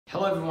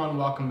Hello everyone,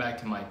 welcome back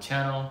to my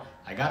channel.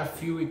 I got a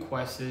few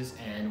requests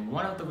and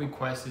one of the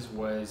requests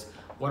was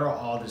what are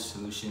all the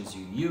solutions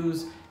you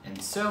use?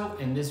 And so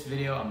in this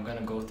video I'm going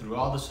to go through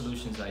all the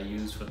solutions I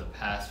used for the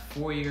past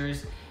 4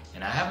 years,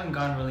 and I haven't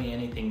gotten really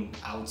anything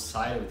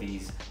outside of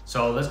these.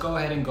 So let's go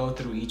ahead and go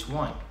through each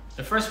one.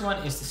 The first one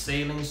is the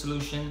saline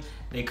solution.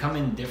 They come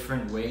in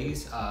different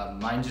ways.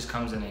 Mine just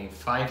comes in a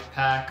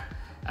 5-pack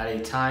at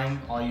a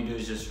time. All you do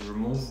is just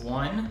remove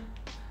one.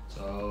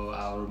 So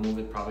I'll remove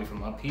it probably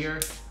from up here.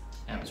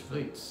 And it's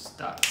really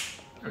stuck.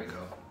 There we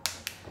go.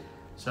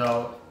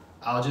 So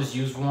I'll just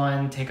use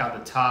one, take out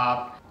the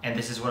top, and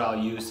this is what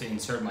I'll use to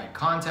insert my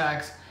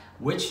contacts,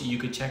 which you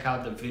could check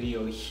out the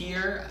video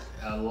here.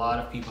 A lot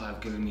of people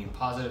have given me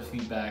positive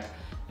feedback.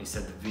 They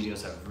said the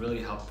videos have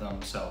really helped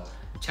them. So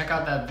check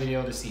out that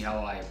video to see how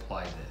I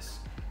apply this.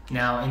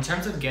 Now, in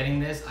terms of getting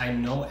this, I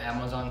know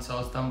Amazon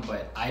sells them,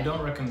 but I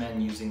don't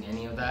recommend using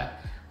any of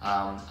that.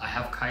 I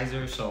have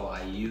Kaiser, so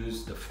I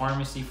use the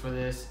pharmacy for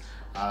this.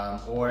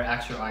 Or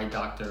ask your eye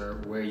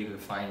doctor where you can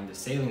find the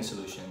saline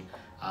solution,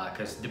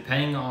 because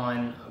depending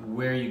on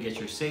where you get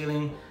your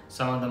saline,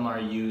 some of them are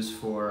used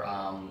for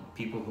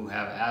people who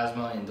have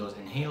asthma and those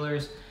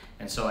inhalers,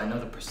 and so I know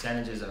the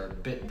percentages are a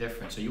bit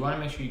different, so you want to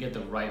make sure you get the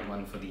right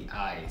one for the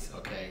eyes.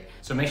 Okay,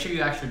 so make sure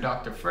you ask your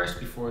doctor first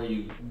before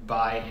you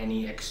buy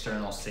any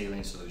external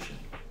saline solution.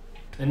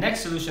 The next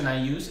solution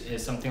I use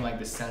is something like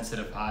the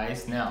sensitive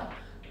eyes. Now,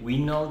 we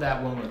know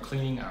that when we're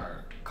cleaning our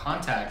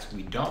contacts,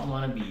 we don't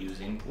want to be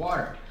using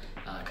water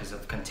because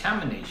of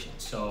contamination.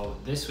 So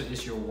this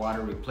is your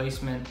water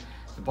replacement.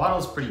 The bottle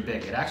is pretty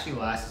big. It actually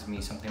lasts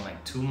me something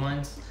like 2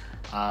 months.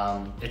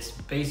 It's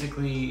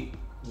basically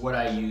what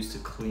I use to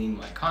clean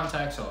my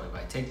contacts. So if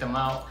I take them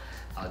out,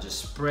 I'll just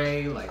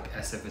spray like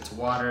as if it's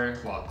water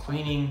while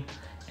cleaning.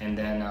 And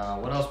then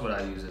what else would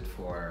I use it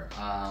for?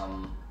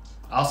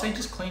 I'll say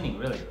just cleaning,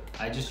 really.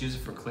 I just use it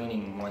for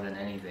cleaning more than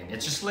anything.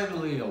 It's just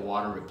literally a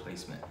water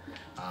replacement.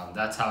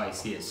 That's how I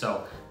see it.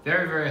 So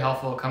very, very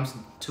helpful. It comes in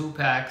 2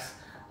 packs.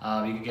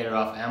 You can get it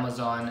off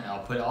Amazon.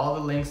 I'll put all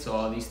the links to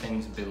all these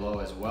things below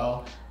as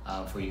well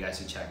for you guys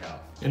to check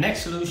out. The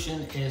next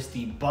solution is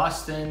the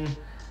Boston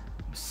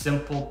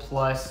Simple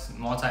Plus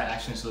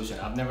Multi-Action Solution.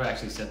 I've never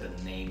actually said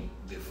the name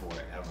before,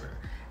 ever.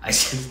 I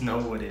just know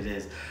what it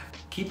is.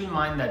 Keep in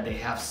mind that they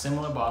have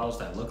similar bottles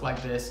that look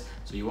like this,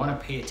 so you want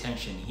to pay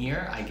attention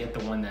here. I get the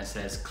one that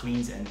says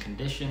cleans and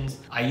conditions.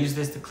 I use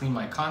this to clean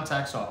my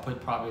contacts, so I'll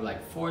put probably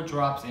like 4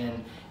 drops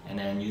in and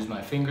then use my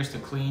fingers to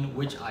clean,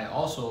 which I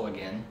also,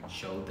 again,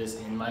 showed this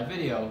in my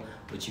video,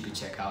 which you can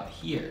check out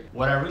here.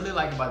 What I really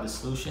like about the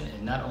solution,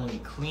 it not only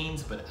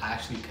cleans, but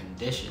actually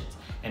conditions.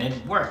 And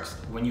it works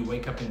when you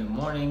wake up in the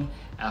morning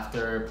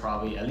after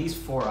probably at least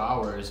 4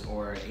 hours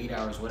or 8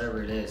 hours,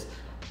 whatever it is.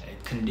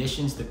 It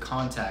conditions the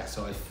contact,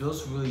 so it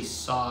feels really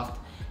soft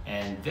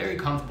and very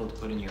comfortable to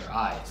put in your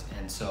eyes.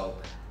 And so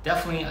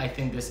definitely I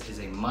think this is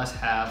a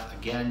must-have.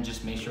 Again,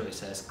 just make sure it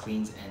says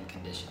cleans and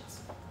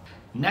conditions.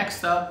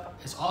 Next up,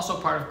 it's also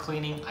part of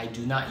cleaning. I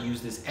do not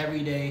use this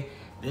every day.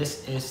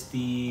 This is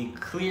the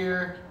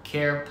Clear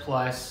Care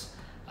Plus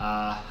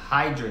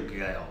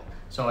Hydrogel.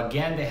 So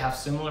again, they have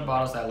similar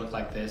bottles that look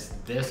like this.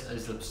 This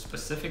is the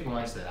specific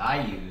ones that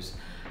I use.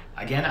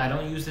 Again, I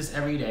don't use this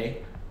every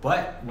day,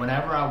 but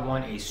whenever I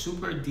want a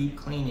super deep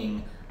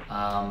cleaning,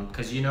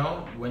 because you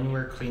know, when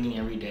we're cleaning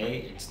every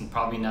day, it's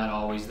probably not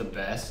always the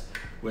best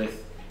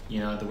with,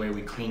 you know, the way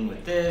we clean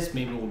with this.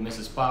 Maybe we'll miss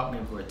a spot,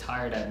 maybe we're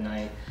tired at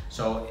night.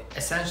 So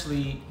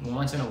essentially,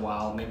 once in a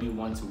while, maybe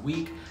once a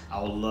week, I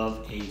would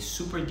love a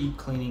super deep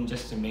cleaning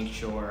just to make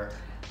sure,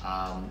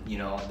 you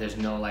know, there's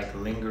no like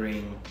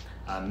lingering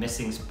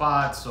missing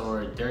spots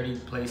or dirty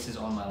places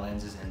on my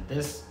lenses, and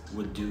this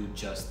would do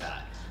just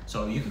that.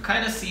 So you can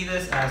kind of see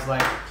this as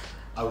like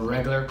a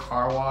regular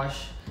car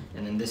wash,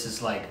 and then this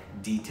is like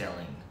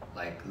detailing,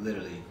 like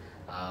literally.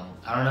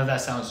 I don't know if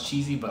that sounds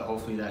cheesy, but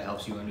hopefully that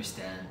helps you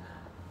understand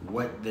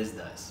what this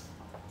does.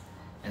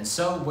 And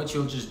so what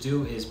you'll just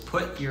do is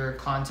put your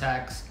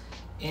contacts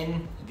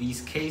in these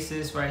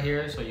cases right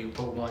here. So you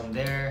put one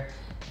there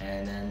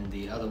and then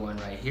the other one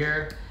right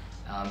here.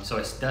 So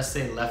it does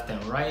say left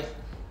and right,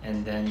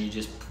 and then you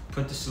just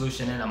put the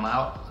solution in. I'm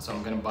out, so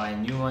I'm gonna buy a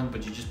new one,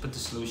 but you just put the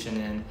solution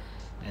in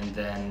and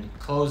then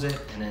close it,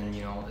 and then,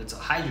 you know, it's a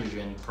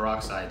hydrogen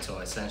peroxide, so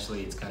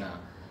essentially it's gonna,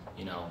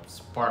 you know,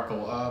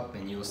 sparkle up,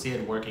 and you'll see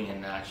it working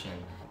in action.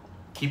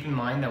 Keep in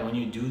mind that when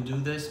you do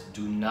this,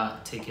 do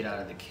not take it out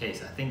of the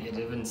case. I think it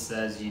even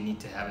says you need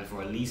to have it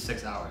for at least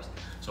 6 hours.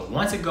 So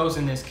once it goes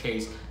in this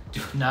case,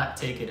 do not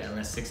take it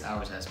unless 6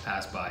 hours has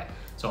passed by.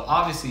 So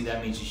obviously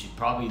that means you should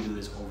probably do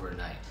this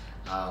overnight.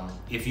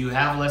 If you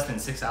have less than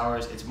 6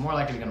 hours, it's more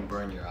likely gonna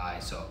burn your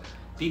eyes, so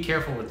be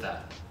careful with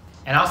that.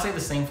 And I'll say the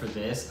same for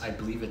this. I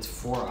believe it's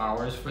 4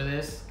 hours for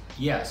this.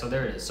 Yeah, so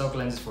there it is. Soak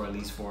lenses for at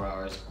least 4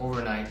 hours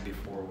overnight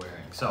before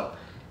wearing. So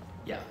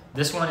yeah,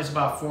 this one is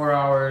about 4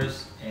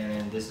 hours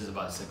and this is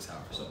about 6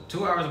 hours. So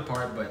 2 hours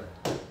apart, but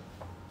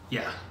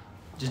yeah,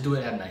 just do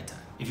it at nighttime.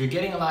 If you're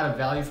getting a lot of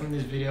value from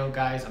this video,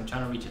 guys, I'm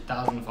trying to reach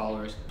 1,000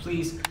 followers.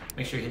 Please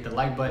make sure you hit the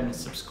like button,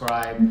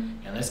 subscribe,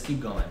 and let's keep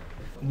going.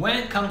 when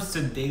it comes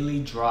to daily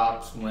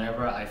drops,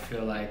 whenever I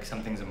feel like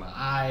something's in my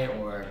eye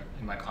or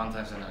in my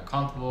contacts are not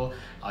comfortable,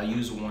 I'll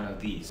use one of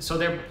these. So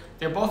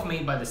they're both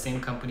made by the same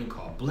company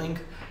called Blink.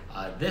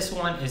 This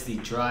one is the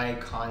dry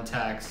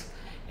contacts.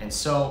 And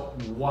so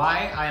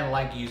why I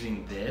like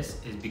using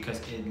this is because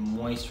it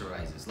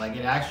moisturizes. Like,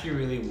 it actually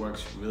really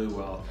works really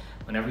well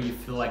whenever you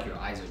feel like your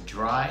eyes are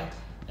dry.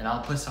 And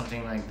I'll put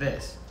something like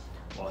this.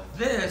 Well,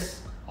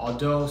 this,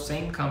 although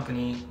same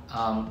company,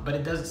 but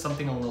it does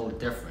something a little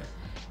different.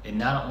 It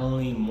not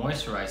only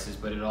moisturizes,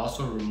 but it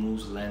also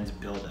removes lens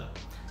buildup.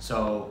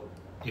 So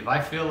if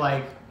I feel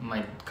like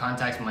my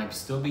contacts might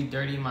still be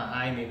dirty in my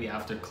eye, maybe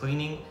after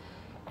cleaning,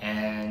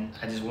 and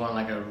I just want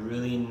like a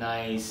really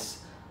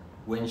nice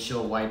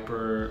windshield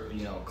wiper,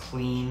 you know,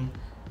 clean,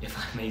 if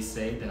I may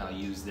say, then I'll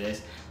use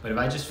this. But if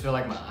I just feel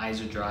like my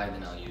eyes are dry,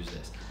 then I'll use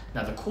this.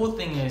 Now the cool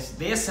thing is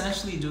they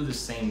essentially do the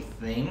same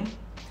thing.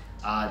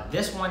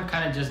 This one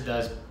kind of just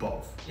does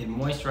both. It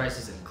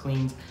moisturizes and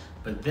cleans,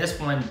 but this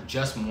one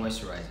just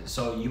moisturizes.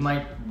 So you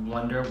might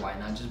wonder, why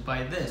not just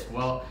buy this?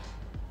 Well,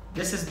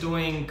 this is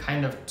doing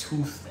kind of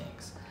two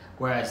things,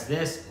 whereas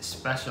this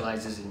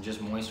specializes in just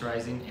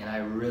moisturizing, and I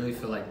really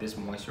feel like this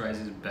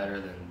moisturizes better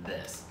than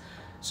this.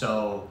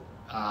 So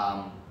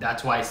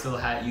that's why I still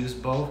use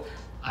both.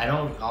 I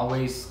don't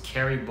always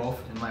carry both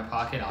in my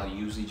pocket. I'll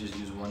usually just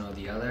use one or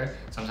the other.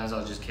 Sometimes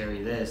I'll just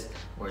carry this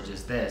or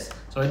just this.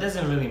 So it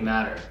doesn't really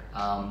matter.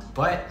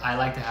 But I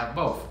like to have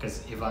both,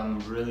 because if I'm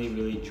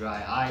really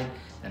dry-eyed,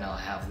 then I'll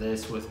have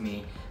this with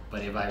me.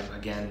 But if I,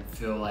 again,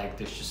 feel like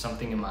there's just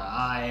something in my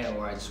eye,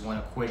 or I just want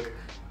a quick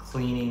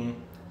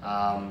cleaning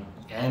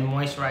and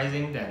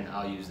moisturizing, then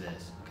I'll use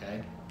this,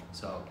 okay?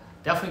 So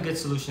definitely good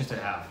solutions to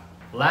have.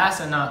 Last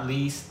and not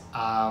least,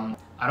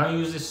 I don't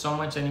use this so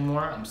much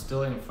anymore. I'm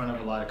still in front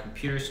of a lot of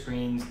computer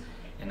screens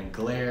and a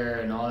glare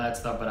and all that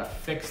stuff, but I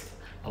fixed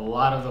a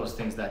lot of those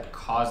things that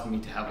caused me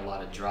to have a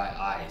lot of dry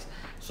eyes.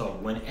 So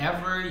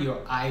whenever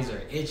your eyes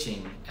are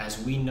itching,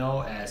 as we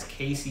know as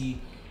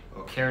Casey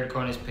or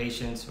keratoconus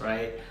patients,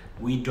 right,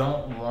 we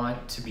don't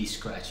want to be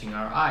scratching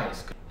our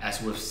eyes.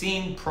 As we've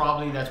seen,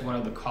 probably that's one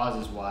of the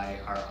causes why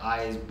our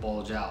eyes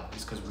bulge out,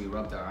 is because we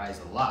rubbed our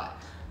eyes a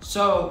lot.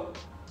 So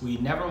we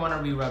never want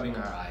to be rubbing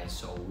our eyes.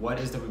 So what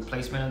is the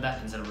replacement of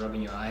that instead of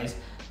rubbing your eyes?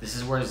 This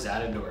is where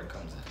Zatador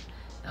comes in.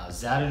 Now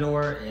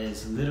Zatador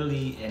is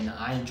literally an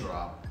eye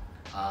drop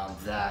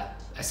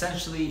that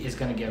essentially is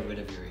going to get rid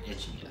of your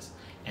itchiness.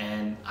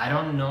 And I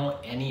don't know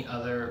any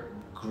other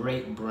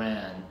great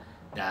brand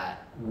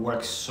that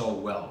works so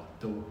well.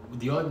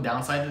 The only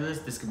downside to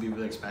this could be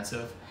really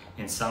expensive.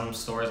 In some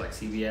stores like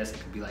CVS, it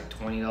could be like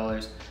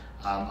 $20.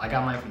 I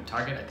got mine from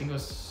Target. I think it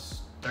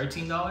was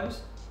 $13.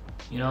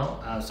 You know,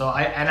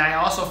 I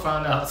also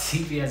found out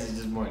CVS is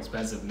just more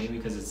expensive, maybe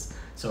because it's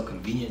so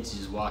convenient to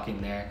just walk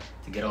in there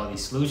to get all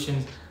these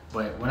solutions.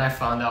 But when I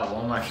found out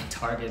Walmart and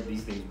Target,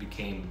 these things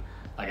became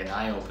like an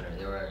eye-opener.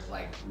 They were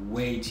like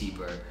way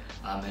cheaper.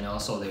 And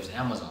also there's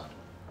Amazon.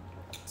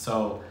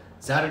 So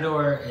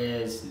Zatador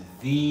is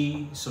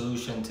the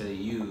solution to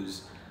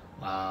use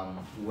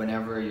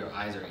whenever your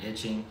eyes are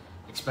itching,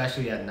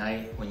 especially at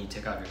night when you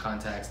take out your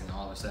contacts and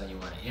all of a sudden you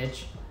want to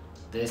itch.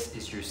 This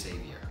is your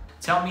savior.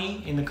 Tell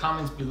me in the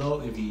comments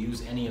below if you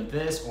use any of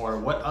this, or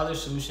what other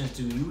solutions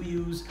do you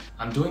use.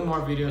 I'm doing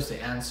more videos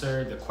to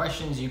answer the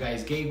questions you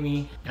guys gave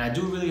me, and I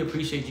do really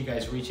appreciate you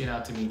guys reaching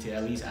out to me to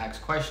at least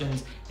ask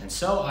questions. And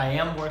so I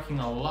am working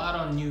a lot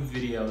on new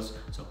videos,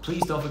 so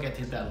please don't forget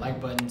to hit that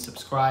like button,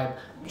 subscribe.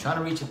 I'm trying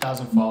to reach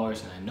 1,000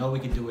 followers, and I know we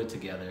can do it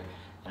together.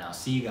 And I'll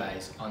see you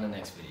guys on the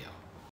next video.